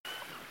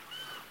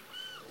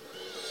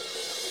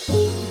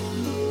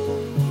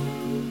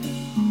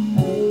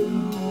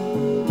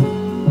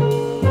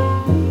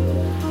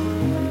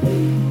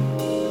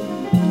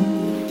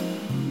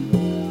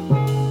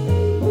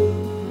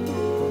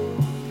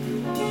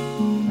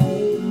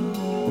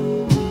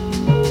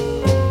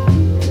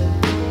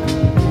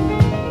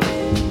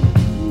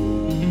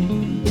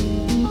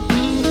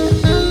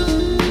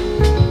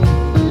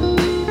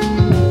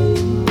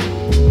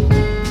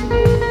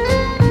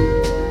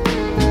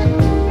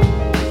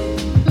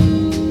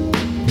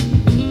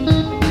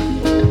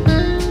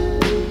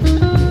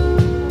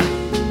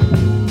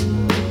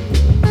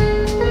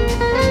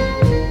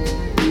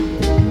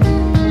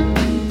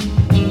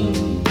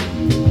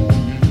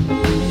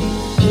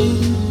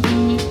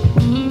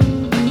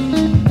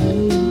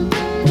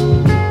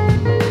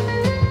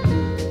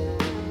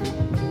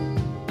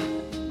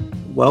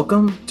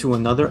Welcome to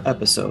another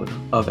episode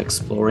of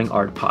Exploring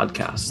Art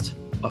Podcast,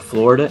 a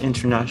Florida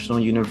International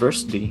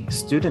University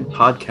student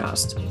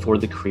podcast for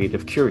the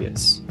creative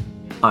curious.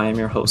 I am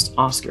your host,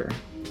 Oscar.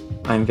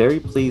 I am very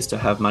pleased to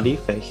have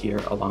Marife here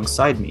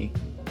alongside me.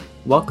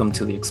 Welcome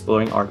to the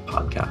Exploring Art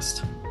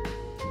Podcast.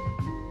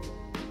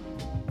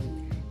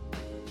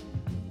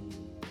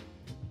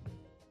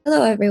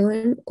 Hello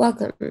everyone,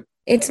 welcome.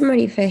 It's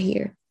Marife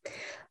here.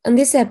 On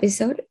this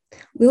episode,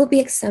 we will be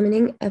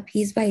examining a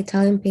piece by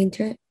Italian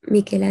painter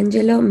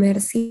Michelangelo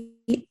Merci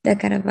da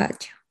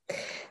Caravaggio,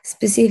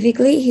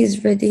 specifically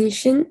his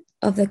rendition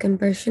of the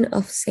Conversion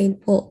of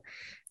St. Paul,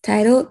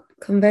 titled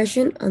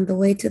Conversion on the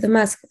Way to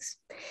Damascus.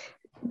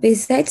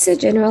 Besides the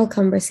general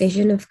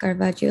conversation of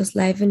Caravaggio's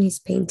life and his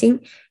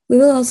painting, we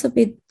will also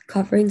be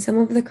covering some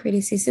of the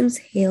criticisms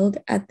hailed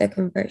at the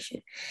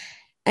conversion,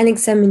 an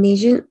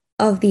examination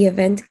of the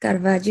event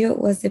Caravaggio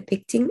was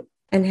depicting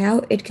and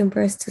how it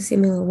compares to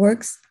similar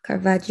works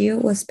Caravaggio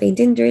was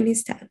painting during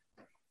his time.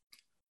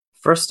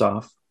 First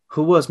off,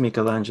 who was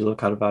Michelangelo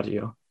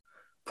Caravaggio?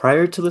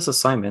 Prior to this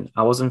assignment,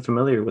 I wasn't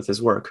familiar with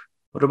his work.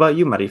 What about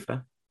you,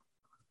 Marife?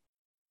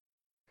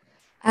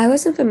 I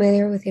wasn't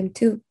familiar with him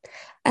too.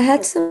 I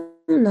had some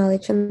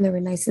knowledge on the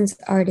Renaissance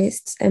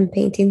artists and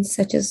paintings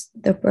such as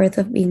The Birth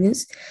of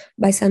Venus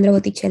by Sandro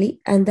Botticelli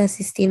and The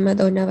Sistine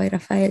Madonna by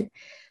Raphael.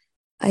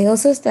 I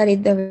also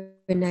studied the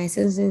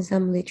Renaissance in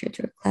some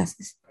literature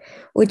classes,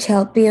 which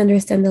helped me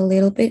understand a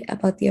little bit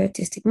about the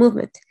artistic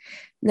movement.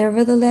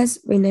 Nevertheless,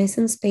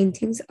 Renaissance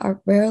paintings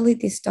are rarely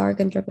this dark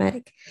and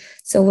dramatic,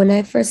 so when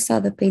I first saw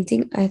the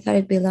painting, I thought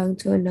it belonged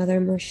to another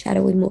more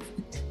shadowy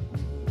movement.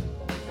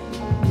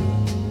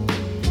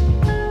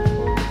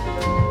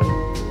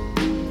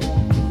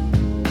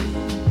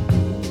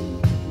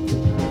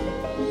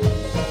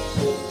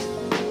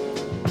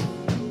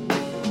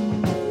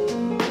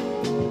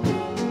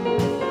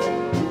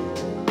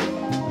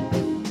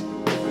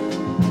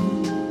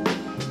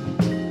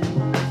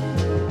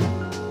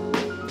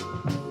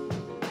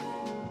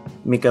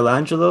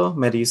 Michelangelo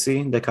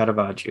Merisi da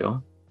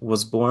Caravaggio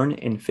was born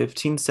in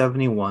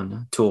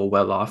 1571 to a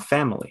well-off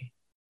family.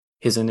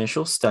 His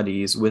initial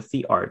studies with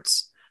the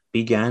arts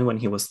began when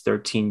he was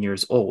 13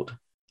 years old,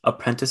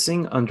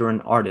 apprenticing under an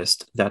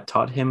artist that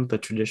taught him the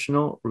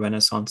traditional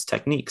Renaissance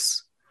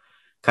techniques.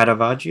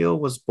 Caravaggio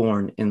was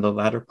born in the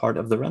latter part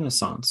of the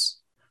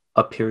Renaissance,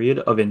 a period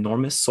of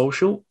enormous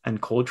social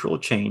and cultural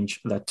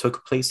change that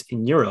took place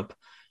in Europe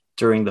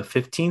during the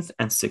 15th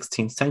and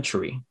 16th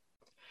century.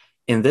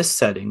 In this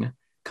setting,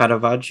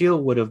 Caravaggio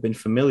would have been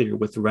familiar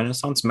with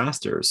Renaissance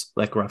masters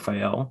like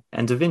Raphael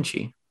and Da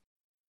Vinci.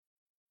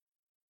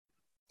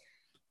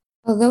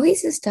 Although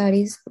his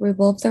studies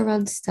revolved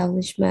around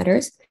established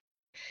matters,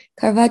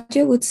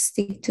 Caravaggio would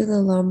stick to the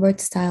Lombard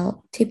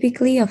style,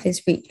 typically of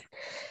his region,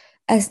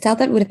 a style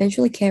that would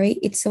eventually carry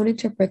its own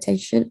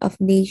interpretation of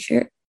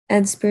nature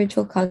and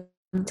spiritual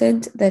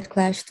content that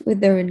clashed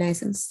with the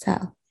Renaissance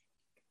style.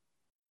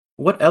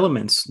 What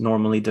elements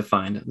normally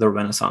defined the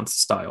Renaissance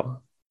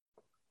style?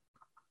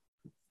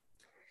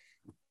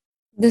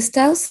 The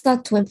style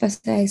sought to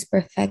emphasize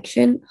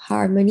perfection,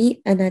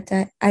 harmony, and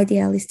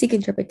idealistic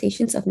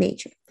interpretations of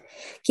nature.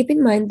 Keep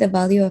in mind the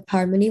value of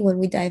harmony when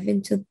we dive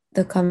into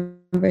the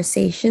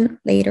conversation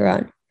later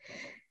on.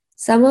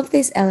 Some of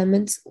these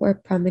elements were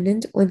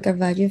prominent when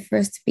Caravaggio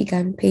first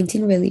began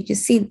painting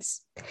religious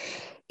scenes.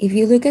 If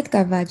you look at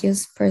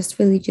Caravaggio's first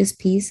religious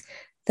piece,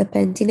 the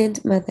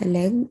Penitente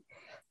Madeleine,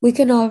 we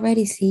can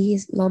already see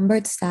his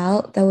Lombard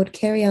style that would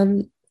carry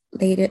on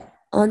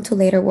to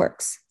later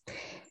works.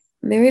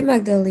 Mary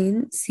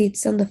Magdalene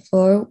sits on the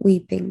floor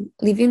weeping,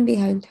 leaving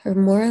behind her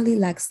morally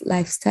lax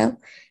lifestyle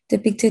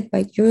depicted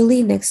by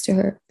Julie next to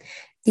her.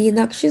 The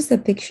innocuous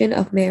depiction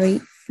of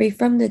Mary, free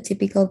from the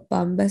typical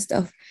bombast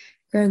of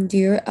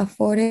grandeur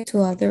afforded to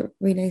other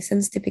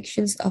Renaissance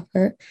depictions of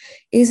her,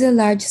 is a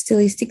large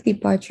stylistic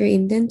departure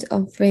intent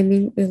on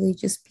framing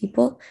religious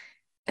people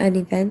and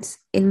events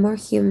in more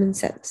human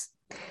sense.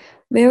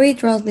 Mary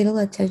draws little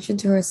attention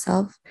to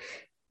herself,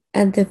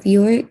 and the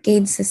viewer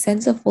gains a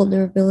sense of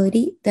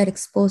vulnerability that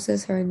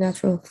exposes her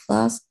natural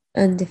flaws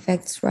and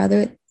defects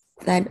rather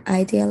than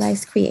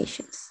idealized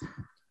creations.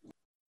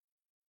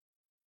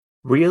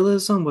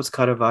 Realism was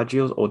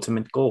Caravaggio's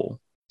ultimate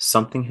goal,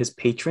 something his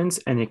patrons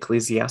and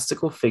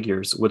ecclesiastical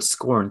figures would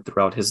scorn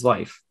throughout his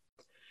life.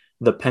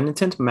 The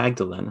Penitent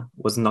Magdalene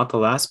was not the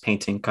last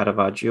painting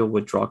Caravaggio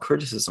would draw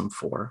criticism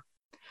for.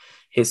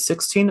 His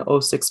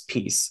 1606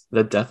 piece,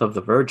 The Death of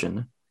the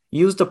Virgin,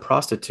 used a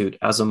prostitute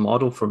as a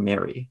model for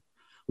Mary,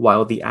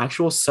 while the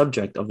actual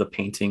subject of the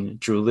painting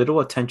drew little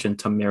attention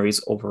to Mary's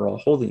overall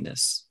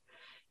holiness.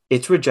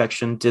 Its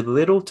rejection did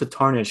little to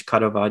tarnish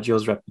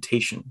Caravaggio's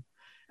reputation,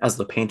 as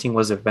the painting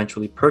was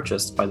eventually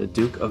purchased by the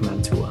Duke of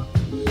Mantua.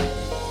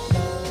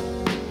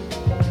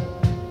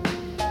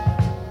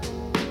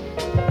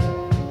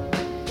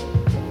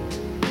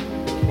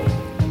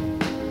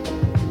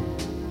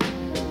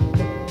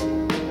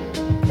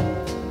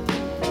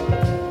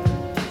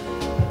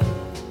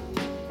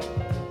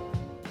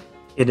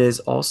 It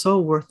is also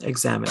worth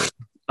examining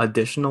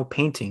additional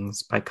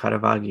paintings by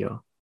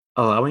Caravaggio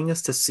allowing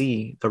us to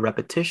see the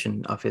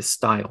repetition of his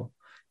style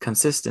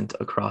consistent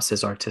across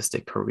his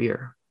artistic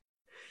career.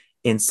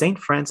 In St.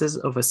 Francis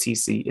of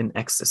Assisi in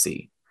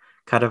Ecstasy,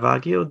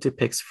 Caravaggio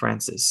depicts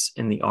Francis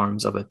in the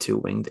arms of a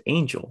two-winged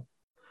angel,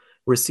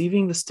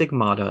 receiving the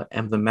stigmata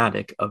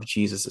emblematic of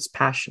Jesus'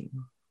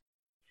 passion.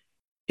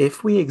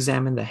 If we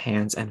examine the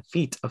hands and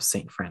feet of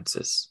St.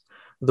 Francis,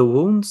 the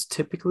wounds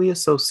typically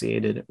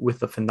associated with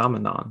the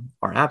phenomenon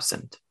are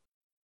absent.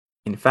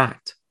 In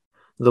fact,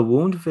 the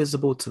wound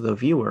visible to the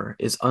viewer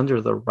is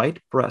under the right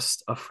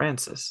breast of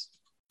Francis.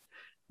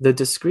 The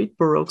discreet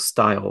Baroque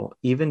style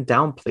even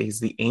downplays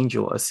the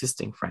angel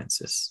assisting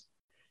Francis.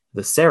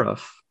 The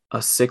seraph,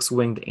 a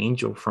six-winged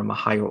angel from a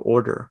higher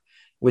order,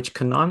 which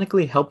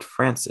canonically helped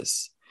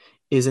Francis,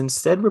 is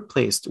instead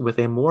replaced with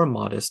a more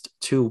modest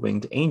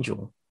two-winged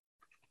angel.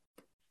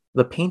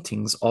 The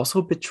paintings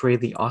also betray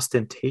the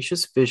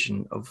ostentatious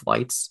vision of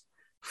lights,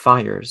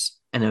 fires,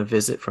 and a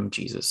visit from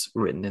Jesus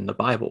written in the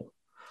Bible,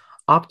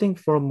 opting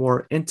for a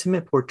more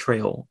intimate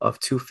portrayal of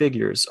two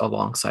figures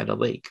alongside a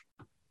lake.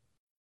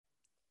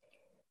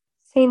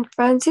 St.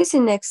 Francis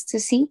in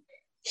Ecstasy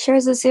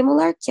shares a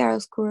similar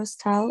chiaroscuro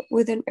style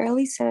with an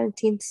early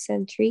 17th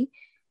century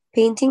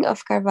painting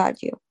of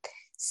Caravaggio,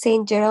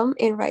 St. Jerome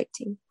in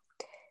Writing.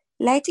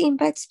 Light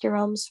impacts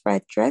Jerome's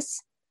red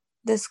dress,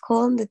 the skull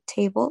on the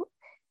table,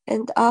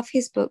 and of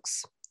his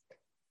books.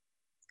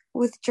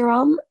 With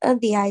Jerome and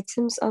the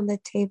items on the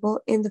table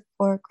in the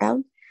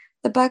foreground,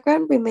 the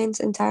background remains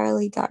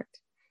entirely dark,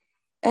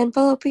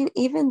 enveloping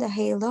even the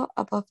halo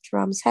above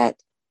Jerome's head.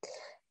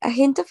 A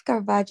hint of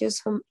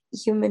Caravaggio's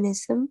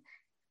humanism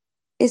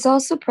is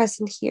also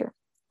present here,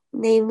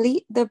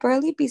 namely the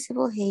barely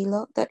visible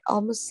halo that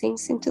almost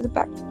sinks into the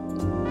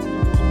background.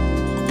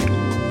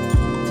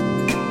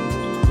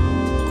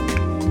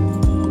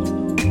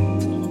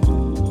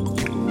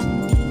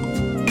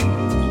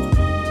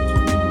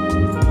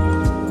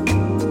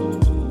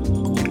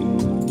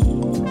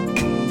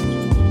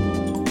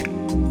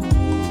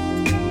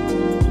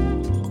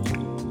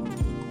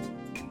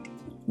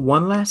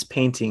 One last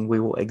painting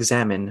we will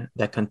examine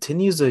that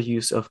continues the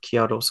use of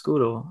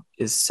chiaroscuro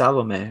is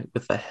Salome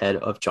with the head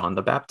of John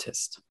the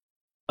Baptist.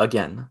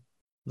 Again,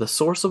 the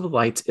source of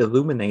light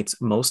illuminates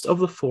most of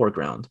the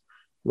foreground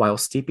while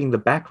steeping the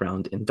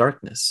background in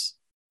darkness.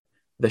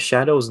 The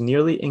shadows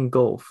nearly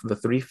engulf the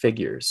three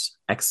figures,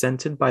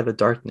 accented by the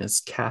darkness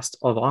cast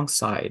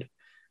alongside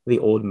the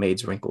old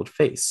maid's wrinkled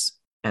face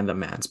and the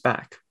man's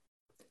back.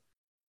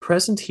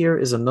 Present here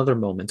is another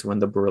moment when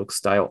the Baroque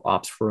style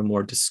opts for a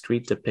more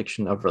discreet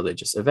depiction of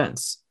religious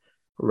events,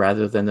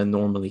 rather than the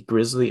normally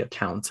grisly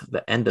account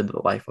that ended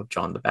the life of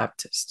John the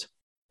Baptist.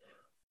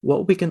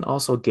 What we can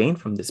also gain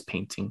from this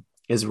painting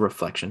is a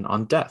reflection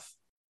on death,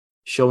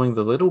 showing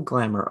the little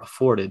glamour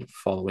afforded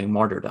following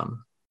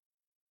martyrdom.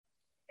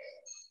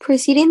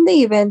 Preceding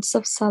the events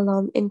of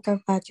Salome in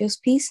Caravaggio's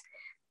piece,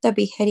 The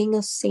Beheading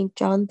of St.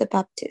 John the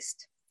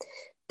Baptist.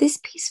 This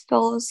piece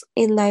falls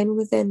in line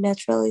with the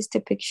naturalist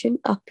depiction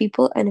of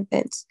people and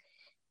events,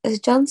 as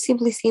John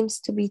simply seems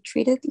to be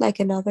treated like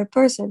another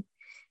person,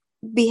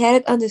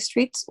 beheaded on the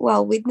streets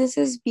while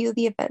witnesses view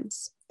the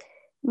events.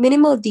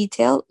 Minimal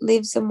detail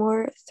leaves a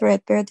more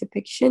threadbare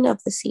depiction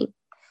of the scene,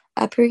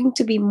 appearing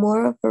to be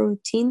more of a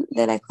routine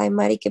than a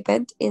climatic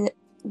event in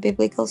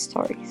biblical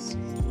stories.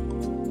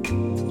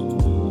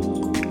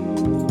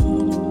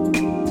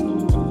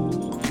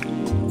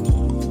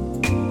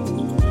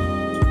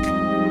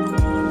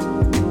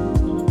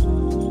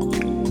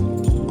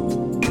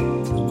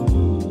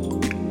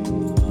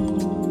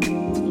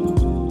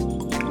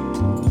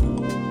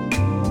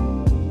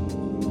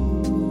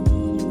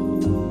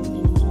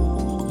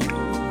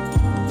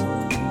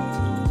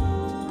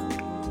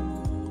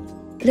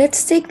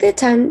 Let's take the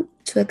time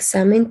to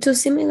examine two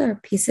similar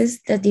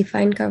pieces that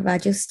define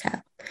Caravaggio's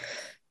style.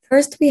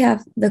 First, we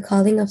have The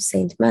Calling of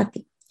St.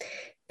 Matthew,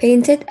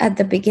 painted at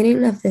the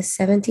beginning of the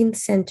 17th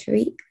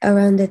century,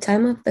 around the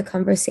time of the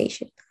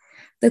Conversation.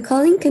 The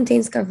Calling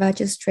contains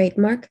Caravaggio's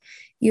trademark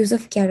use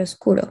of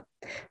chiaroscuro,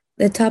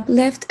 the top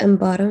left and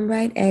bottom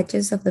right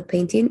edges of the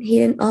painting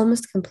hidden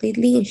almost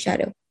completely in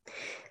shadow.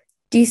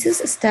 Jesus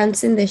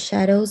stands in the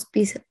shadows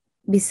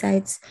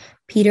besides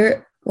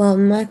Peter, while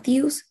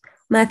Matthew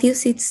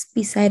sits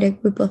beside a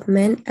group of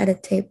men at a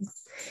table.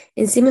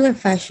 In similar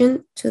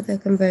fashion to the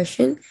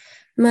Conversion,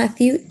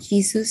 Matthew,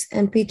 Jesus,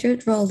 and Peter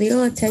draw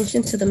little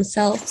attention to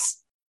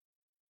themselves.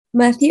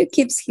 Matthew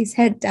keeps his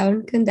head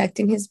down,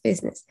 conducting his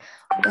business,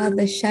 while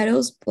the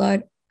shadows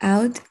blot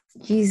out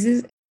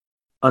Jesus.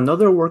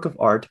 Another work of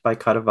art by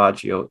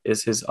Caravaggio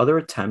is his other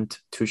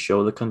attempt to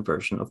show the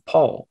conversion of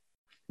Paul,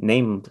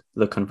 named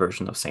The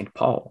Conversion of St.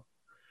 Paul.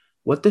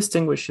 What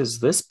distinguishes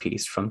this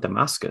piece from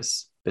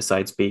Damascus,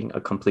 besides being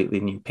a completely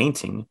new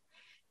painting,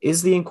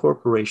 is the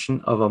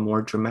incorporation of a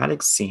more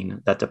dramatic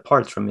scene that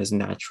departs from his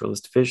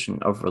naturalist vision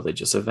of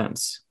religious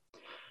events.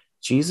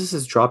 Jesus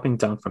is dropping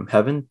down from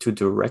heaven to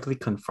directly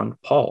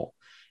confront Paul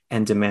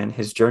and demand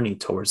his journey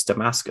towards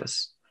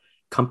Damascus,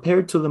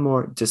 compared to the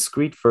more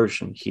discreet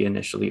version he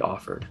initially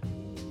offered.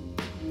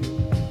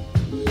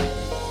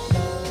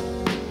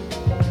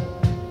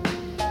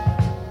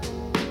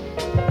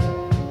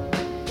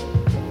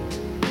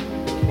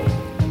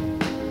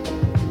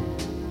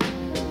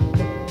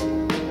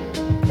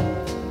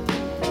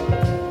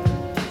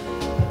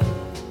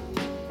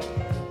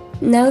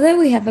 Now that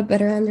we have a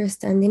better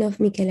understanding of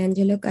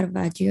Michelangelo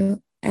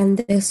Caravaggio and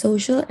the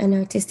social and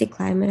artistic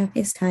climate of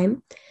his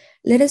time,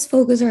 let us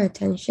focus our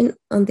attention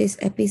on this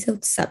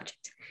episode's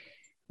subject,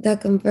 the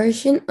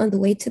conversion on the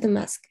way to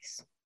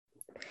Damascus.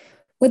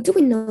 What do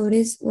we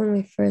notice when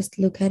we first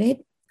look at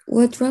it?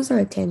 What draws our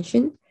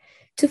attention?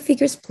 Two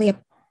figures play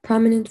a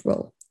prominent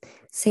role.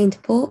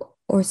 Saint Paul,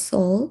 or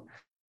Saul,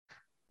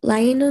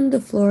 lying on the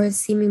floor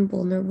seeming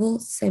vulnerable,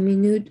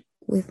 semi-nude,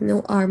 with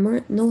no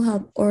armor,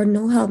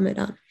 no helmet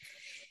on,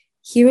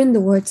 hearing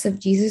the words of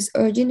Jesus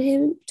urging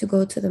him to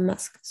go to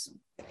Damascus.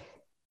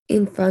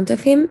 In front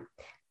of him,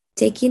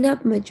 taking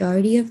up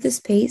majority of the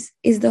space,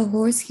 is the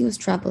horse he was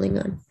traveling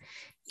on.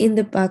 In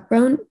the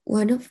background,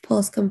 one of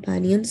Paul's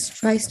companions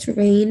tries to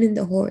rein in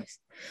the horse,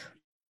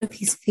 one of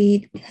his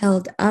feet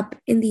held up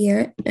in the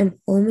air and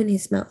foam in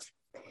his mouth.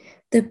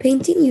 The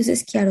painting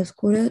uses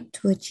chiaroscuro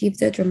to achieve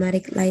the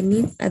dramatic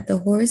lightning at the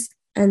horse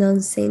and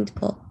on Saint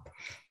Paul,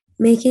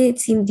 making it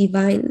seem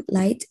divine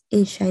light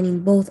in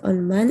shining both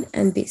on man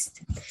and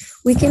beast.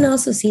 We can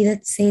also see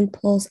that Saint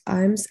Paul's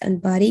arms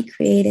and body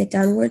create a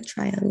downward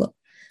triangle,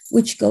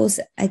 which goes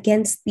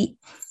against the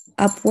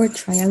upward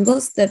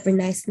triangles that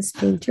Renaissance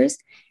painters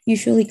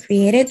usually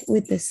created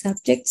with the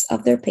subjects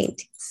of their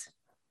paintings.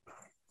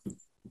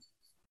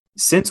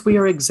 Since we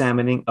are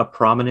examining a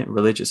prominent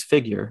religious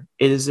figure,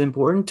 it is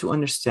important to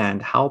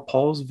understand how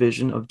Paul's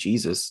vision of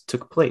Jesus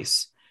took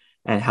place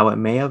and how it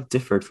may have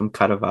differed from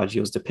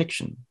Caravaggio's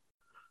depiction.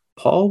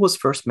 Paul was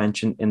first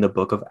mentioned in the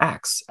book of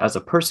Acts as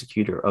a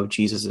persecutor of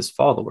Jesus'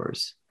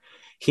 followers.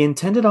 He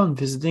intended on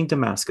visiting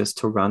Damascus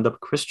to round up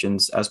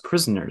Christians as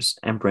prisoners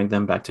and bring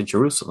them back to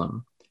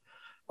Jerusalem.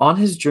 On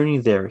his journey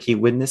there, he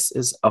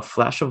witnesses a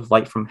flash of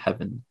light from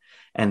heaven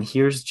and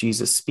hears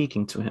Jesus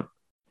speaking to him,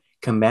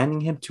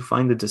 commanding him to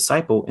find a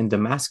disciple in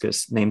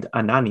Damascus named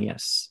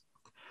Ananias.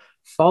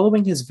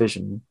 Following his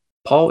vision,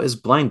 Paul is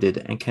blinded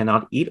and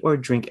cannot eat or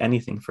drink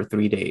anything for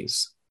 3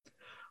 days.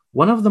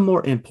 One of the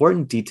more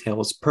important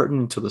details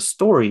pertinent to the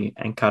story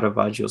and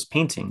Caravaggio's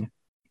painting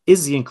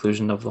is the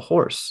inclusion of the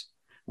horse,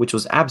 which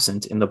was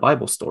absent in the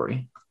Bible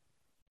story.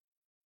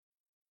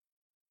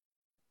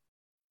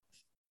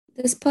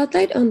 The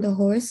spotlight on the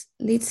horse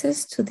leads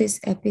us to this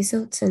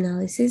episode's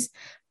analysis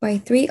by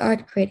 3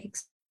 art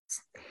critics,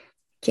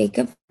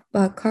 Jacob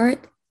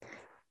Burckhardt,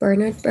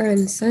 Bernard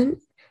Berenson,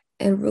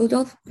 and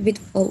Rudolf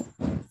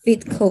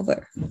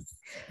Wittkover.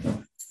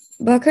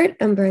 Burckhardt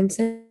and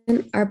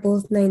Berenson are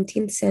both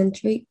 19th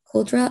century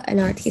cultural and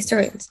art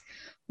historians,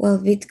 while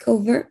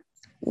Wittkover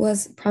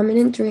was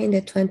prominent during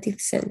the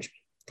 20th century.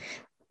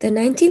 The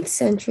 19th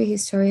century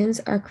historians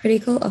are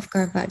critical of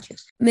Caravaggio,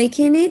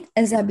 making it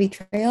as a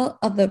betrayal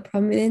of the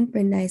prominent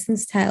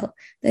Renaissance style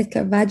that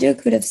Caravaggio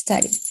could have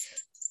studied.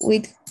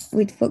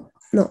 Wittkover,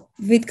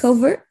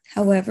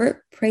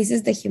 however,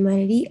 praises the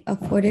humanity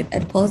afforded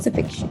at Paul's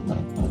depiction.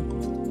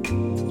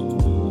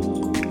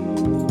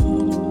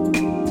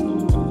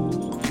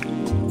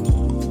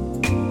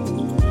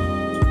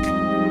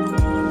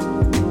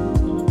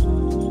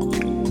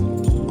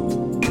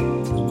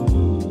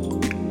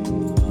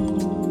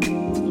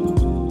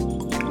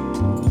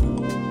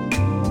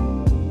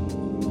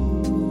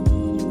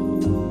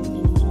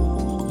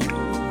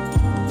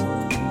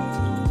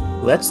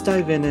 Let's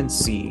dive in and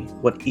see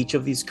what each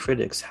of these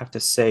critics have to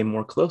say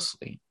more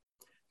closely.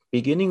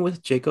 Beginning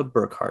with Jacob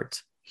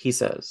Burckhardt, he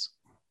says,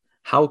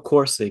 "How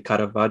coarsely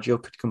Caravaggio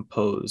could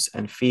compose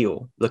and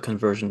feel the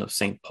conversion of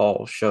St.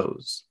 Paul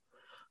shows,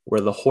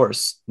 where the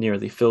horse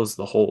nearly fills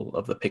the whole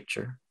of the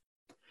picture.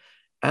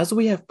 As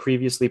we have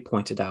previously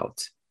pointed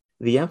out,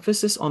 the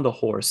emphasis on the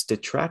horse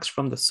detracts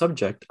from the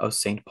subject of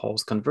St.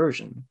 Paul's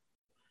conversion.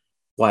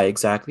 Why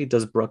exactly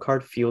does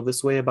Burckhardt feel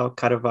this way about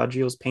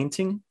Caravaggio's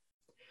painting?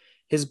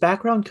 His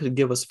background could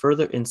give us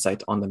further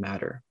insight on the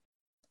matter.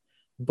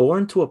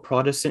 Born to a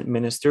Protestant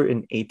minister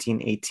in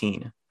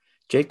 1818,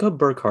 Jacob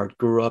Burckhardt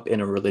grew up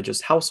in a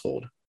religious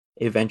household,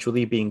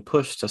 eventually being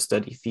pushed to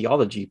study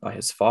theology by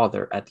his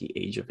father at the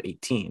age of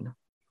 18.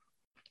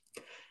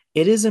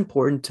 It is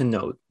important to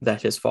note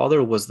that his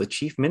father was the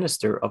chief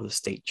minister of the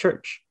state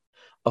church,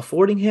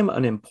 affording him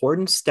an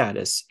important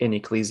status in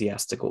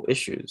ecclesiastical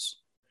issues.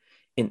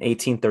 In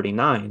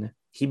 1839,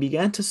 he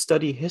began to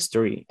study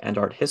history and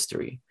art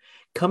history,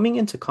 coming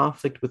into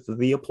conflict with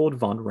Leopold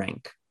von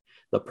Ranke,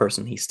 the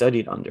person he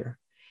studied under,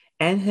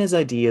 and his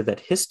idea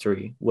that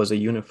history was a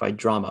unified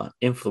drama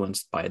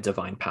influenced by a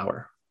divine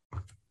power.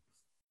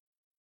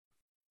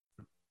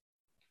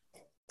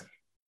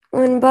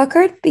 When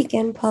Burckhardt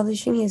began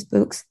publishing his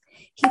books,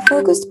 he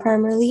focused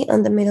primarily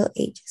on the Middle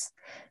Ages,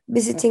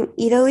 visiting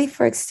Italy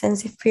for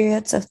extensive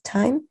periods of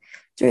time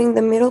during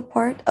the middle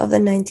part of the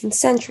 19th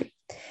century.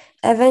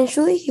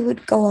 Eventually, he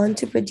would go on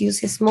to produce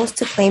his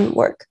most acclaimed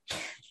work,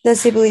 The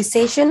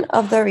Civilization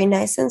of the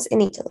Renaissance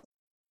in Italy,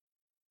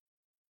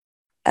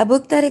 a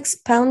book that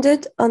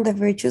expounded on the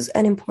virtues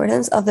and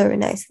importance of the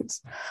Renaissance.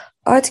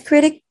 Art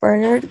critic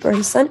Bernard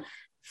Berenson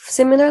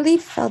similarly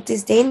felt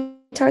disdain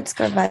towards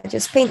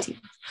Caravaggio's painting.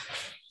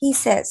 He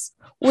says,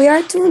 "We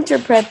are to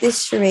interpret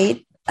this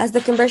charade as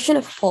the conversion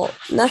of Paul,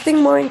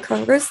 nothing more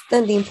incongruous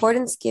than the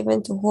importance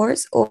given to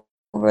horse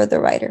over the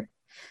rider,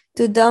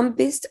 to dumb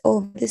beast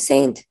over the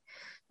saint,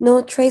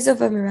 no trace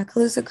of a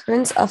miraculous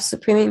occurrence of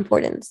supreme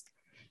importance.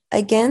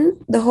 Again,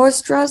 the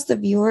horse draws the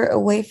viewer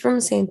away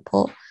from St.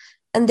 Paul,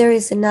 and there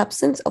is an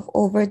absence of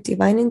overt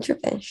divine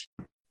intervention.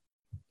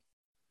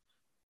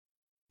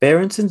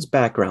 Berenson's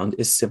background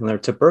is similar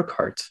to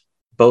Burckhardt,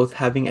 both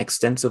having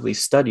extensively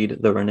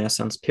studied the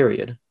Renaissance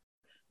period.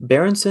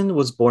 Berenson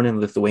was born in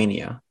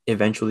Lithuania,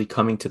 eventually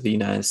coming to the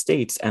United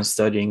States and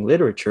studying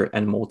literature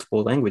and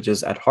multiple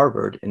languages at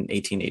Harvard in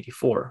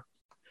 1884.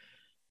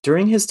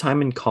 During his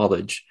time in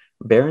college,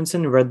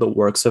 Berenson read the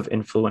works of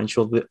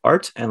influential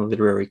art and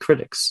literary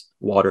critics,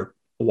 Walter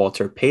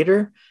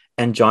Pater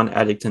and John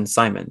Addington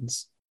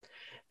Symonds.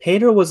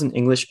 Pater was an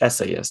English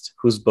essayist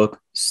whose book,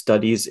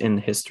 Studies in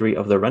History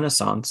of the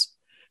Renaissance,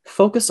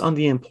 focused on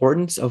the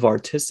importance of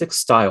artistic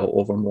style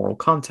over moral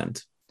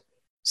content.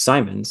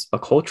 Symonds, a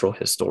cultural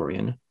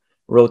historian,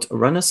 wrote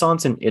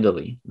Renaissance in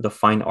Italy, The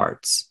Fine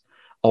Arts,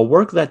 a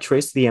work that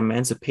traced the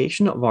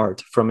emancipation of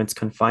art from its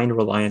confined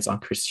reliance on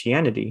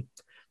Christianity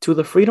to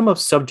the freedom of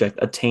subject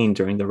attained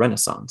during the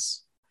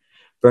Renaissance.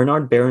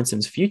 Bernard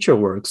Berenson's future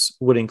works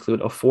would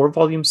include a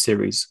 4-volume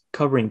series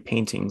covering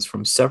paintings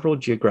from several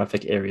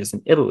geographic areas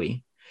in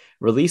Italy,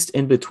 released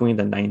in between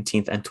the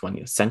 19th and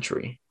 20th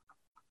century.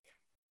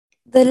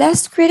 The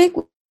last critic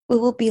we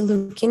will be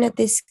looking at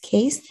this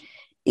case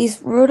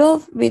is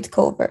Rudolf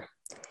Wiedkover.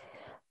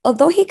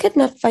 Although we could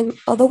not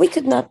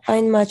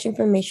find much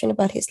information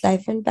about his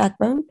life and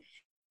background,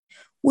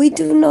 we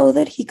do know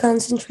that he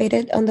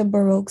concentrated on the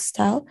Baroque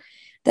style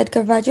that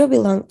Caravaggio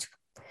belonged to.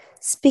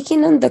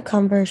 Speaking on the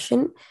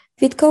conversion,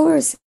 Wiedkover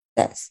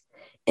says,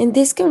 in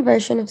this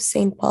conversion of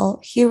St.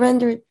 Paul, he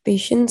rendered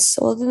vision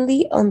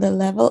solely on the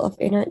level of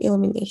inner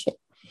illumination,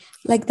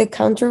 like the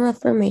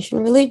Counter-Reformation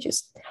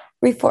religious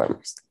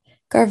reformers.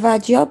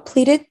 Caravaggio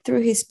pleaded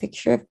through his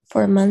picture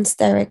for man's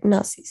direct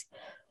gnosis,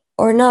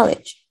 or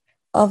knowledge,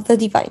 of the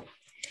divine.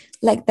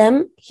 Like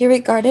them, he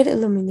regarded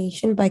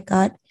illumination by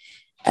God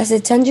as a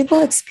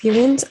tangible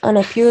experience on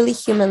a purely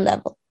human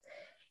level.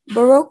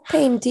 Baroque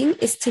painting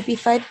is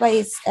typified by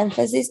its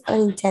emphasis on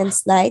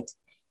intense light,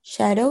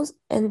 shadows,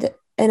 and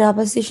in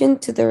opposition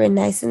to the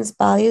Renaissance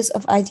values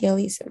of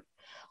idealism,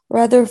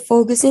 rather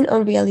focusing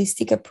on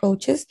realistic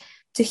approaches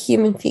to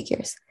human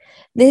figures.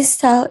 This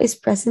style is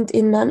present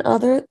in none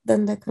other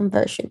than the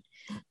conversion,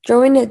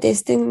 drawing a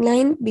distinct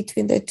line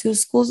between the two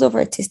schools of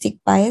artistic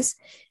bias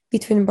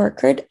between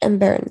Burckhardt and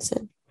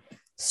Berenson,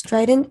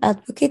 strident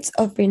advocates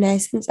of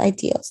Renaissance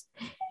ideals.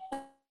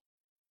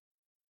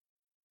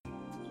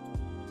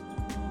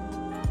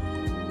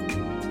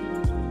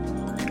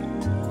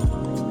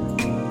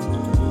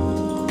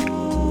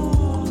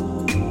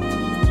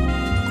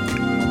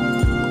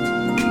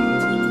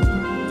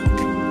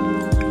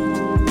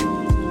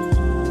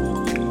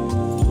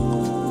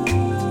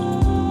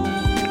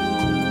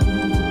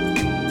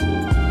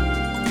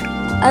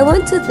 I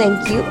want to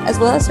thank you, as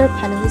well as our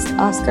panelist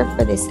Oscar,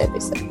 for this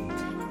episode.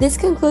 This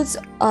concludes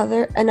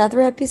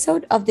another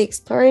episode of the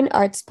Exploring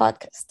Arts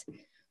podcast.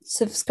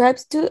 Subscribe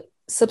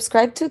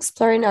to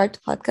Exploring Art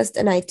podcast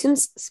on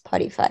iTunes,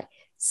 Spotify,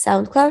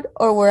 SoundCloud,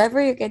 or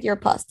wherever you get your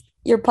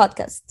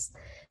podcasts.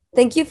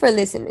 Thank you for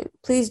listening.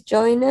 Please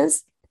join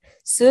us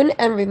soon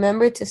and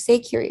remember to stay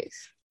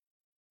curious.